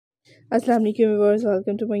Assalamu alaikum viewers,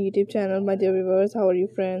 welcome to my YouTube channel. My dear viewers, how are you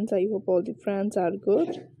friends? I hope all the friends are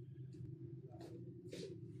good.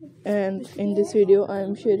 And in this video I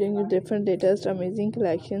am sharing you different latest amazing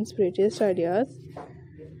collections, prettiest ideas.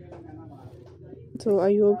 So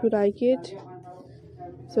I hope you like it.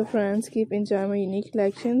 So friends, keep enjoying my unique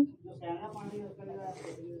collection.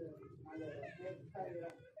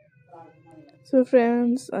 So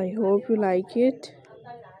friends, I hope you like it.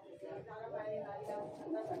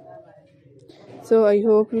 So I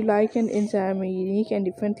hope you like and enjoy my unique and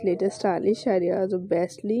different latest stylish ideas of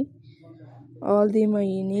bestly all the my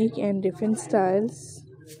unique and different styles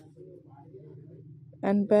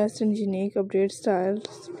and best and unique update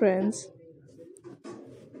styles friends.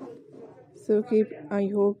 So I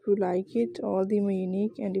hope you like it, all the my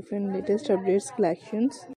unique and different latest updates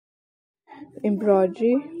collections,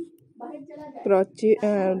 embroidery, crochet,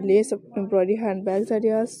 lace embroidery handbags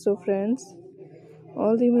ideas. So friends,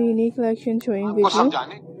 all the my unique collection showing with you.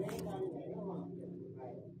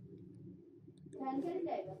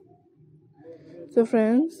 So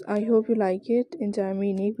friends, I hope you like it, enjoy my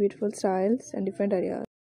unique beautiful styles and different ideas,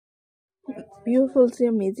 beautiful से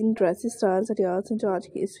amazing dresses styles ideas हैं जो आज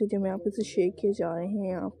की इस video में आपके साथ share किए जा रहे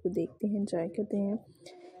हैं। आपको देखते हैं, एंजॉय करते हैं,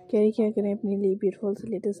 कैरी क्या करें अपने लिए ब्यूटीफुल से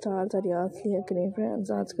लेटेस्ट स्टाइल्स आइडियाज़ लिया करें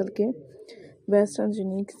फ्रेंड्स। आजकल के बेस्ट एंड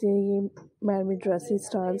यूनिक से ये मैरमी ड्रेसेस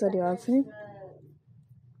स्टाइल्स आइडियाज़ हैं।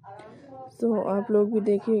 तो आप लोग भी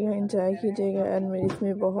देखिएगा, एंजॉय कीजिएगा एंड मेरे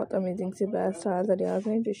इसमें बहुत अमेजिंग से बेस्ट स्टाइल्स आइडियाज़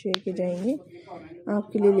हैं जो शेयर किए जाएंगे,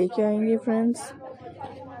 आपके लिए लेके आएंगे फ्रेंड्स।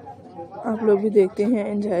 आप लोग भी देखते हैं,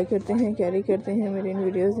 एंजॉय करते हैं, कैरी करते हैं मेरे इन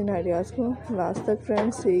वीडियोस इन आइडियाज़ को लास्ट तक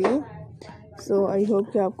friends. C you. So I hope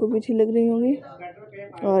कि आपको भी अच्छी लग रही होंगी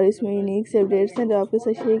और इसमें यूनिक से अपडेट्स हैं जो आपके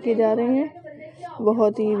साथ शेयर किए जा रहे हैं,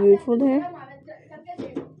 बहुत ही ब्यूटीफुल हैं।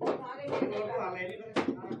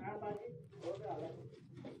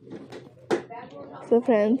 सो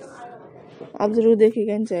फ्रेंड्स, आप ज़रूर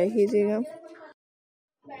देखिएगा, एंजॉय कीजिएगा।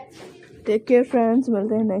 टेक केयर फ्रेंड्स,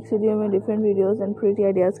 मिलते हैं नेक्स्ट वीडियो में different videos and pretty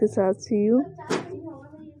ideas के साथ। सी यू।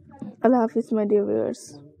 अल्लाह हाफिज़ माय डियर व्यूअर्स।